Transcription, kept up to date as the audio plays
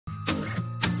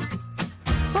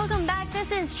Welcome back.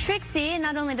 This is Trixie, and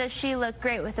not only does she look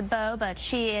great with a bow, but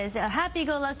she is a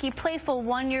happy-go-lucky, playful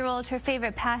one-year-old. Her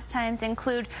favorite pastimes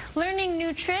include learning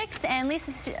new tricks, and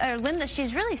Linda,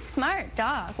 she's a really smart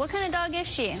dog. What kind of dog is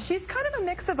she? She's kind of a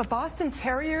mix of a Boston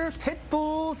Terrier, Pit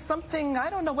Bull, something,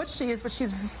 I don't know what she is, but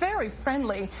she's very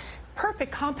friendly.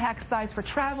 Perfect compact size for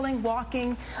traveling,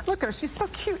 walking. Look at her, she's so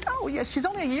cute. Oh, yes, she's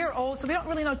only a year old, so we don't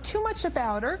really know too much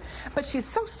about her, but she's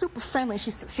so super friendly.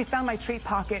 She found my treat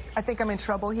pocket. I think I'm in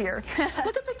trouble here.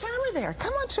 Look at the camera there.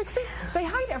 Come on, Trixie. Say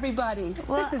hi to everybody.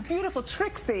 Well, this is beautiful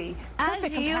Trixie.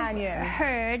 Perfect companion. As you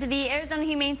heard, the Arizona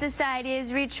Humane Society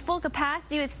has reached full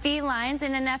capacity with felines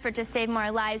in an effort to save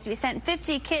more lives. We sent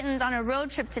 50 kittens on a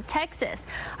road trip to Texas.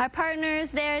 Our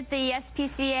partners there at the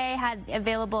SPCA had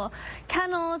available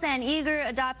kennels and eager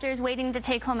adopters waiting to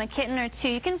take home a kitten or two.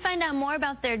 You can find out more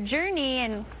about their journey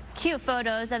and cute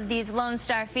photos of these Lone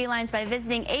Star felines by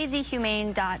visiting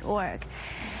azhumane.org.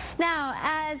 Now,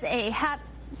 as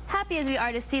happy as we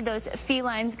are to see those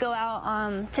felines go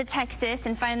out to Texas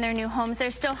and find their new homes,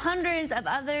 there's still hundreds of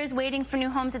others waiting for new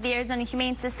homes at the Arizona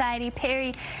Humane Society.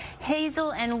 Perry,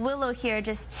 Hazel, and Willow here are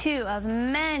just two of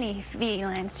many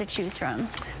felines to choose from.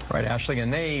 Right, Ashley,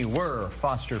 and they were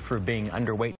fostered for being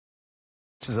underweight.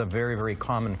 This is a very, very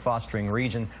common fostering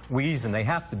reason. They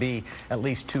have to be at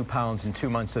least 2 pounds and 2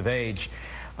 months of age.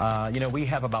 You know, we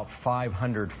have about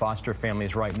 500 foster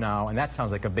families right now, and that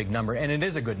sounds like a big number, and it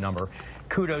is a good number.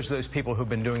 Kudos to those people who've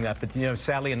been doing that, but, you know,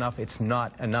 sadly enough, it's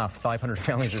not enough. 500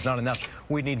 families is not enough.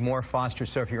 We need more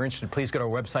fosters, so if you're interested, please go to our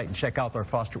website and check out our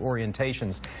foster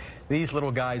orientations. These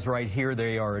little guys right here,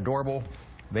 they are adorable.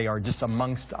 They are just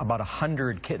amongst about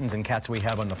 100 kittens and cats we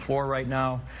have on the floor right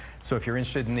now. So if you're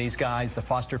interested in these guys, the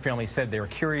foster family said they're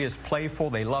curious, playful,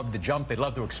 they love to jump, they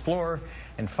love to explore,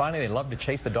 and finally they love to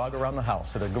chase the dog around the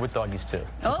house. So they're good with doggies too.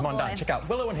 So come on down, check out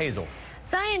Willow and Hazel.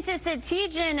 Scientists at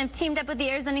TGen have teamed up with the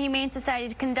Arizona Humane Society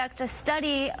to conduct a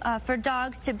study for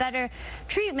dogs to better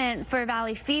treatment for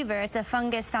valley fever. It's a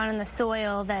fungus found in the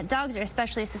soil that dogs are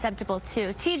especially susceptible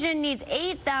to. TGen needs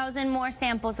 8,000 more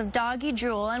samples of doggy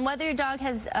drool, and whether your dog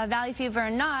has valley fever or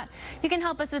not, you can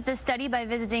help us with this study by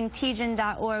visiting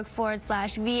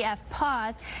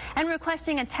tgen.org/VFPause and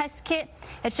requesting a test kit.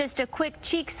 It's just a quick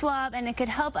cheek swab, and it could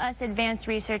help us advance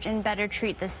research and better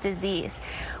treat this disease.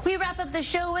 We wrap up the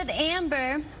show with Amber.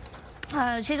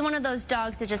 She's one of those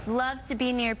dogs that just loves to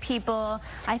be near people.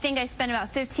 I think I spent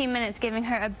about 15 minutes giving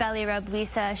her a belly rub,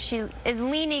 Lisa. She is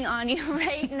leaning on you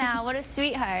right now. What a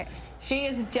sweetheart. She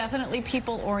is definitely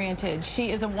people-oriented.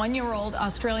 She is a one-year-old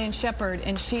Australian Shepherd,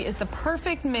 and she is the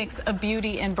perfect mix of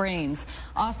beauty and brains.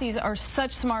 Aussies are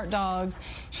such smart dogs.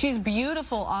 She's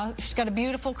beautiful. She's got a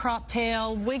beautiful crop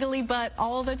tail, wiggly butt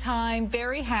all the time,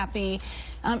 very happy.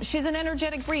 She's an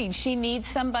energetic breed. She needs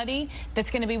somebody that's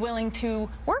going to be willing to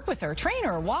work with her, train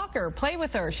her, walk her, play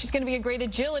with her. She's going to be a great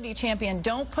agility champion.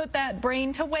 Don't put that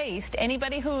brain to waste.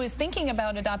 Anybody who is thinking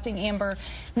about adopting Amber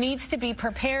needs to be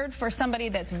prepared for somebody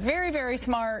that's very, very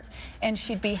smart, and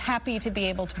she'd be happy to be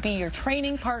able to be your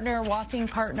training partner, walking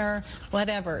partner,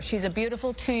 whatever. She's a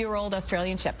beautiful 2-year-old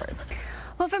Australian Shepherd.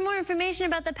 Well, for more information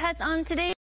about the pets on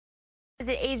today,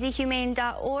 visit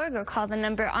azhumane.org or call the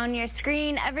number on your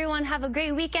screen. Everyone have a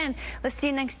great weekend. We'll see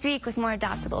you next week with more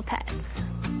adoptable pets.